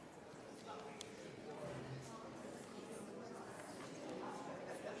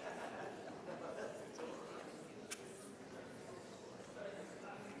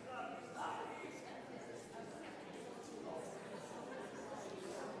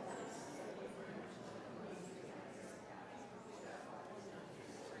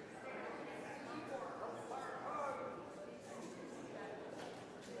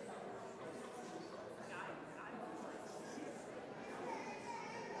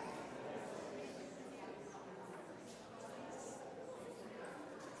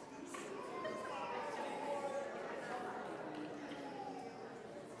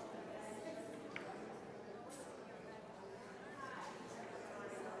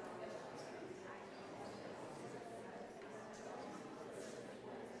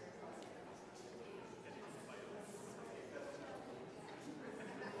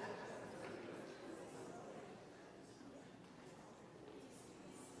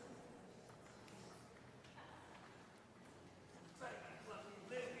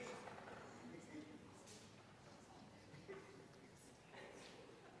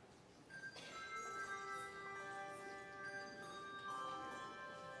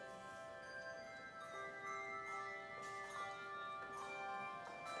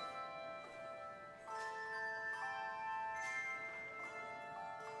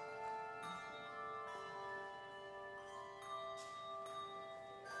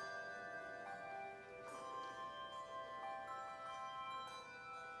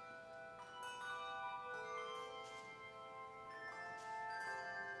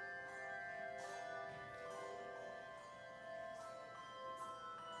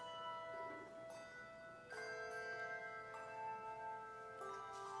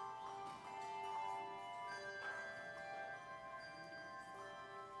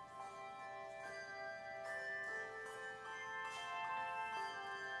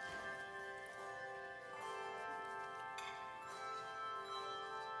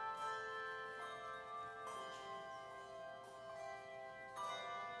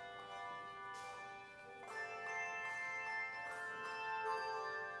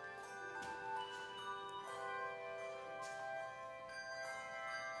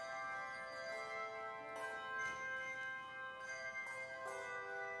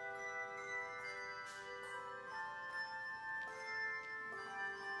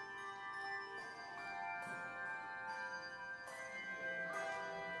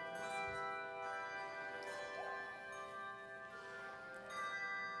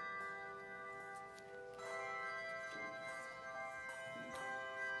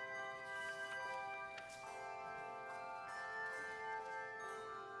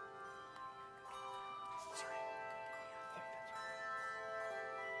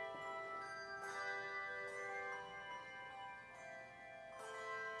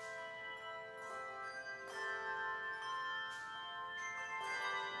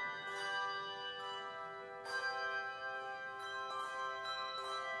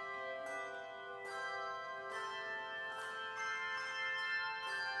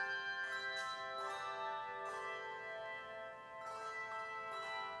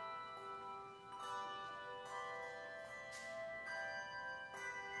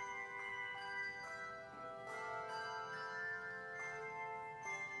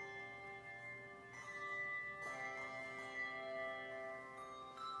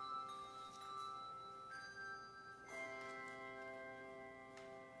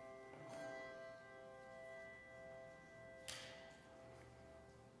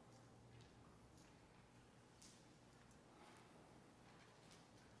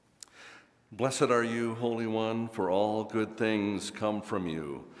 Blessed are you, Holy One, for all good things come from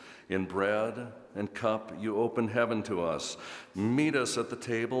you. In bread and cup you open heaven to us. Meet us at the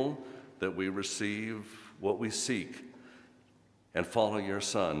table that we receive what we seek, and follow your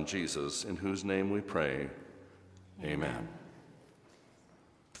Son, Jesus, in whose name we pray. Amen.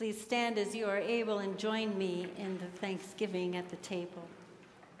 Please stand as you are able and join me in the thanksgiving at the table.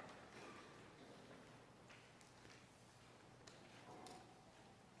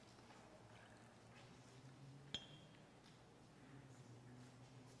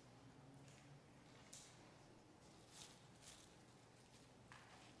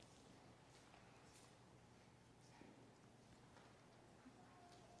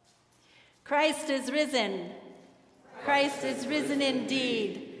 Christ is risen. Christ is risen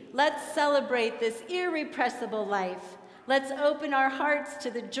indeed. Let's celebrate this irrepressible life. Let's open our hearts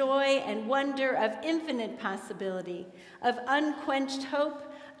to the joy and wonder of infinite possibility, of unquenched hope,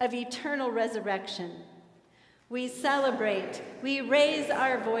 of eternal resurrection. We celebrate, we raise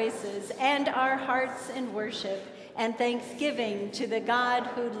our voices and our hearts in worship and thanksgiving to the God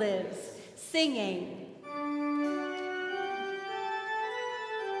who lives, singing,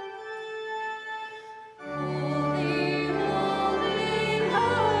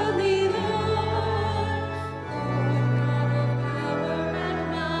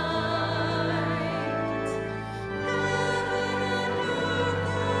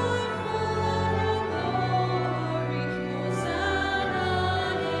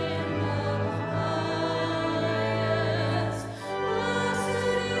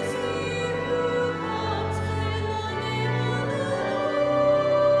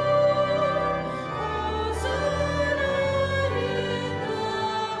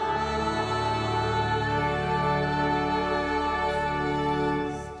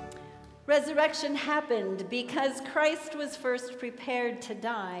 Resurrection happened because Christ was first prepared to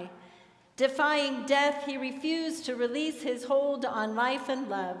die. Defying death, he refused to release his hold on life and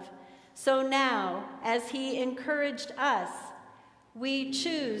love. So now, as he encouraged us, we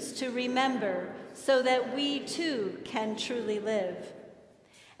choose to remember so that we too can truly live.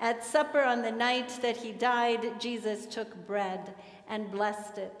 At supper on the night that he died, Jesus took bread and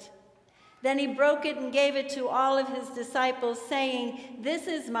blessed it. Then he broke it and gave it to all of his disciples, saying, "This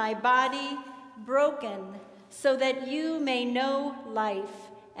is my body broken so that you may know life."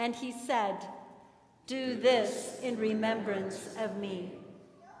 And he said, "Do this in remembrance of me."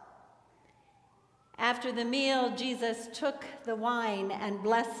 After the meal, Jesus took the wine and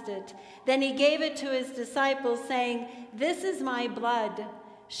blessed it. Then he gave it to his disciples, saying, "This is my blood,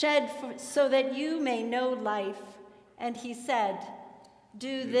 shed so that you may know life." And he said,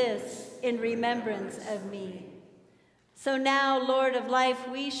 "Do this in remembrance of me." So now, Lord of life,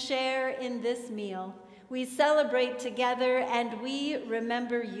 we share in this meal. We celebrate together and we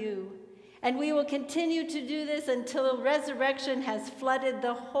remember you. And we will continue to do this until resurrection has flooded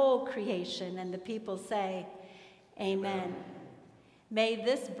the whole creation. And the people say, Amen. May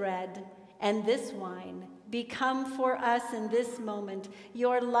this bread and this wine become for us in this moment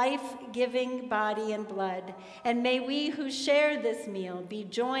your life-giving body and blood. And may we who share this meal be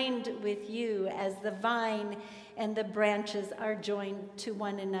joined with you as the vine and the branches are joined to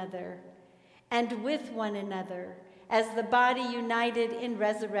one another, and with one another as the body united in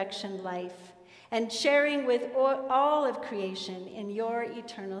resurrection life, and sharing with all of creation in your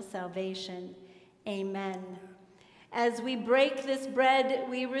eternal salvation. Amen. As we break this bread,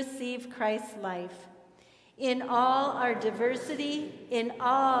 we receive Christ's life. In all our diversity, in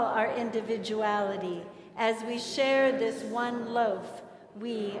all our individuality, as we share this one loaf,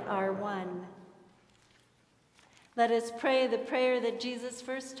 we are one. Let us pray the prayer that Jesus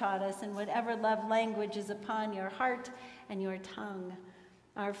first taught us in whatever love language is upon your heart and your tongue.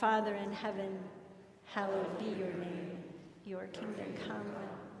 Our Father in heaven, hallowed be your name. Your kingdom come,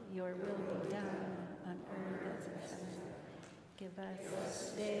 your will be done on earth as in heaven. Give us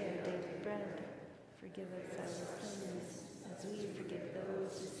this day our daily bread. Forgive us our sins, as we forgive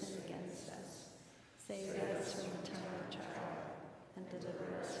those who sin against us. Save us from the time of trial, and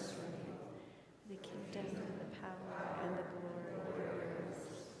deliver us from evil. The kingdom, the power, and the glory are yours,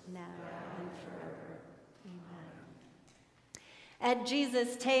 now and forever. Amen. At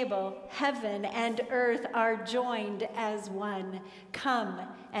Jesus' table, heaven and earth are joined as one. Come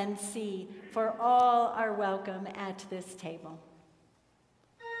and see, for all are welcome at this table.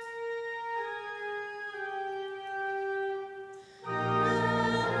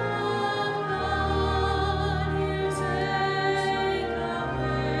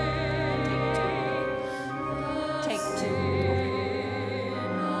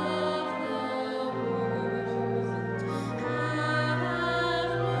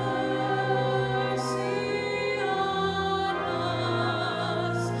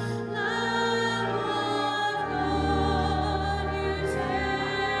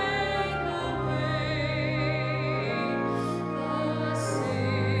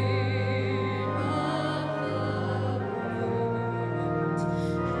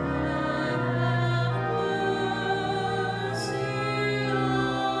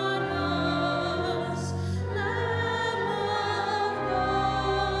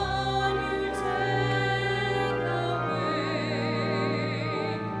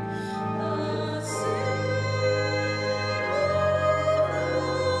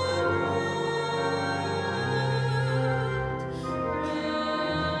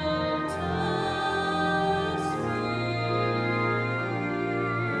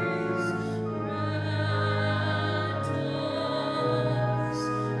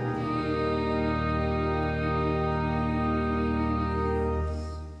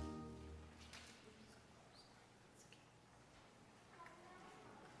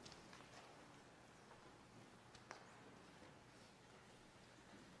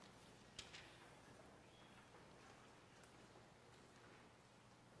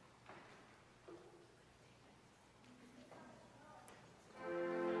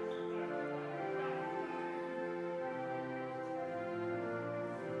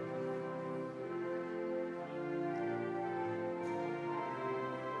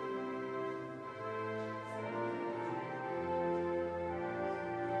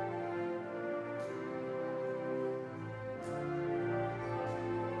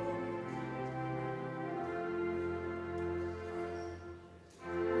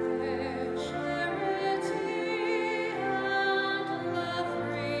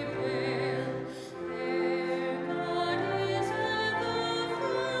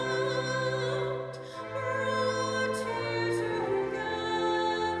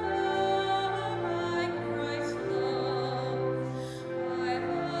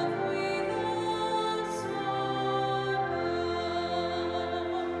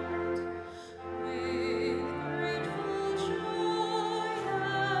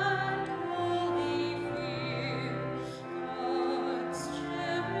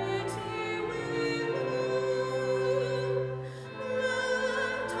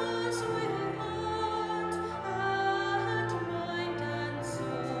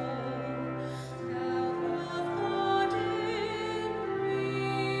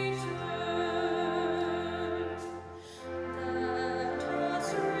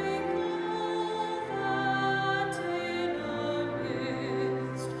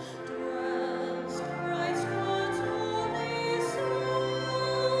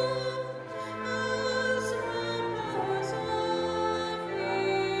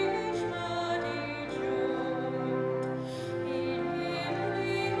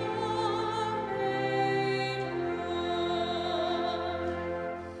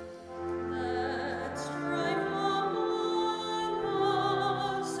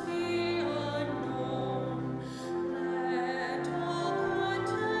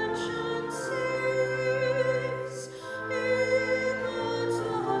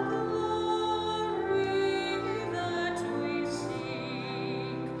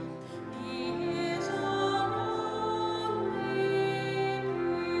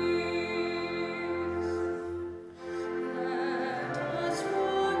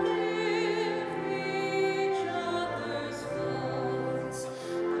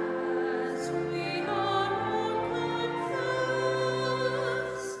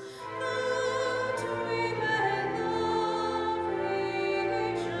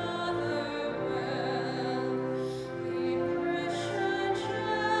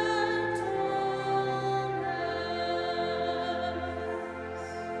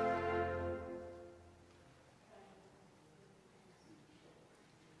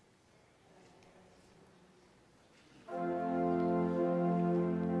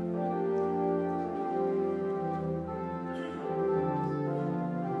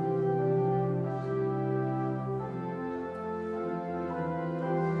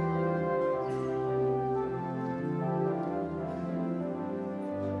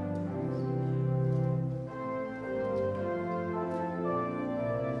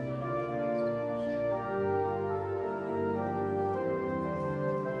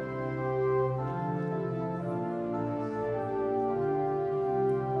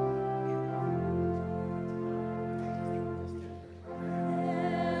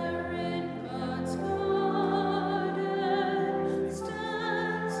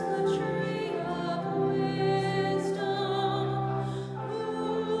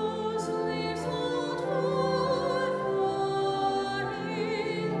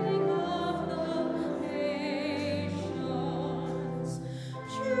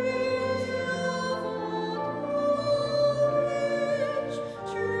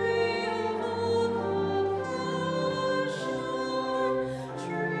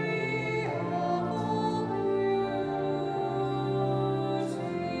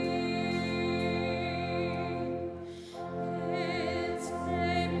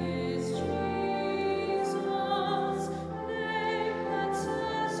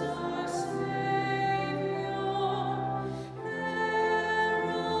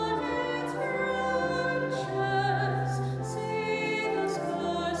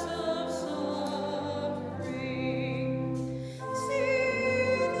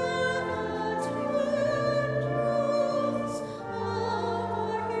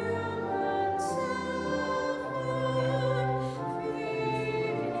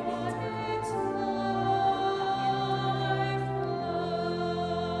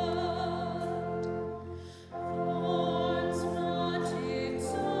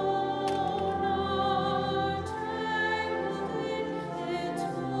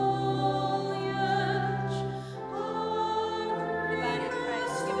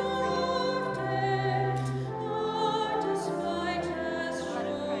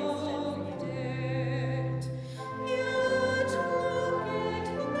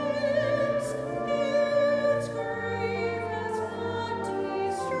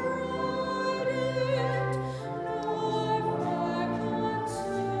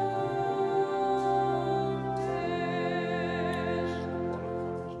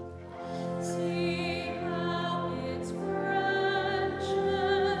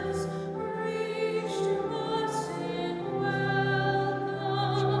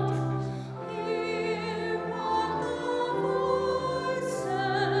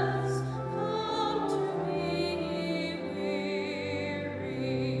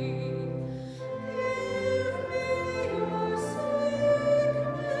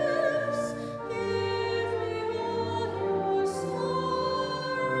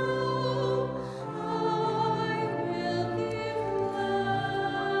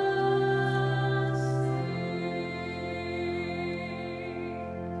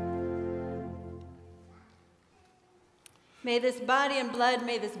 May this body and blood,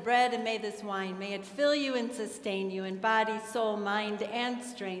 may this bread and may this wine, may it fill you and sustain you in body, soul, mind, and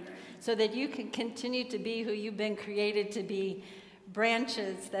strength, so that you can continue to be who you've been created to be,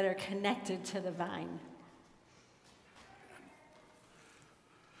 branches that are connected to the vine.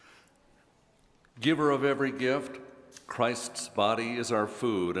 Giver of every gift, Christ's body is our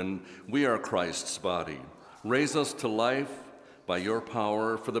food, and we are Christ's body. Raise us to life by your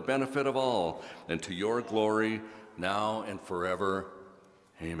power for the benefit of all, and to your glory, now and forever.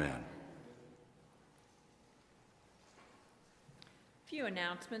 Amen. A few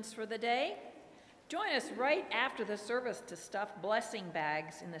announcements for the day. Join us right after the service to stuff blessing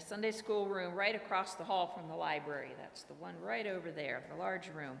bags in the Sunday school room right across the hall from the library. That's the one right over there, the large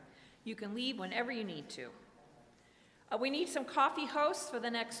room. You can leave whenever you need to. We need some coffee hosts for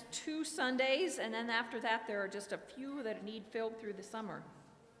the next 2 Sundays, and then after that, there are just a few that need filled through the summer.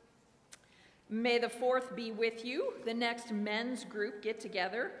 May the 4th be with you. The next men's group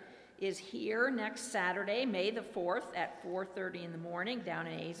get-together is here next Saturday, May the 4th at 4:30 in the morning down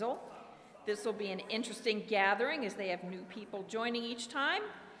in Azle. This will be an interesting gathering as they have new people joining each time.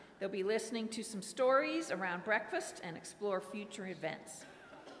 They'll be listening to some stories around breakfast and explore future events.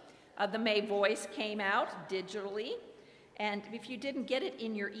 The May Voice came out digitally, and if you didn't get it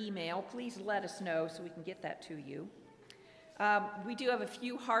in your email, please let us know so we can get that to you. We do have a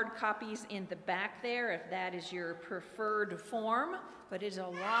few hard copies in the back there if that is your preferred form, but it's a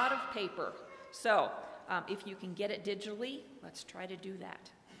lot of paper. So if you can get it digitally, let's try to do that.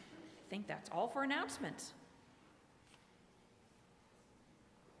 I think that's all for announcements.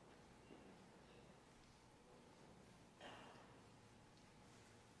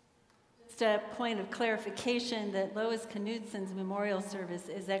 Just a point of clarification that Lois Knudson's memorial service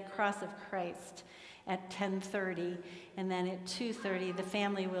is at Cross of Christ at 10:30, and then at 2:30 the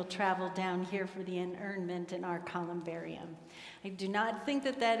family will travel down here for the inurnment in our columbarium. I do not think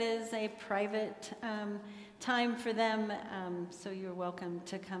that that is a private time for them, so you're welcome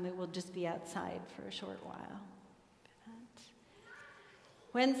to come. It will just be outside for a short while.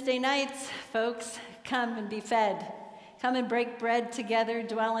 Wednesday nights, folks, come and be fed. Come and break bread together,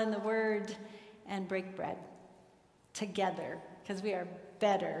 dwell in the Word, and break bread together, because we are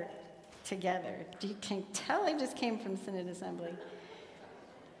better together. You can tell I just came from Synod Assembly.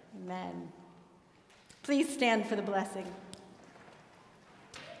 Amen. Please stand for the blessing.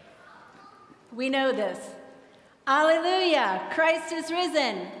 We know this. Alleluia! Christ is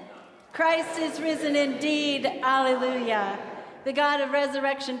risen. Christ is risen indeed. Alleluia. The God of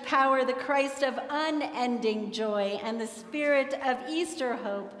resurrection power, the Christ of unending joy, and the Spirit of Easter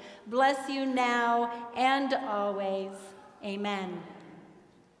hope bless you now and always. Amen.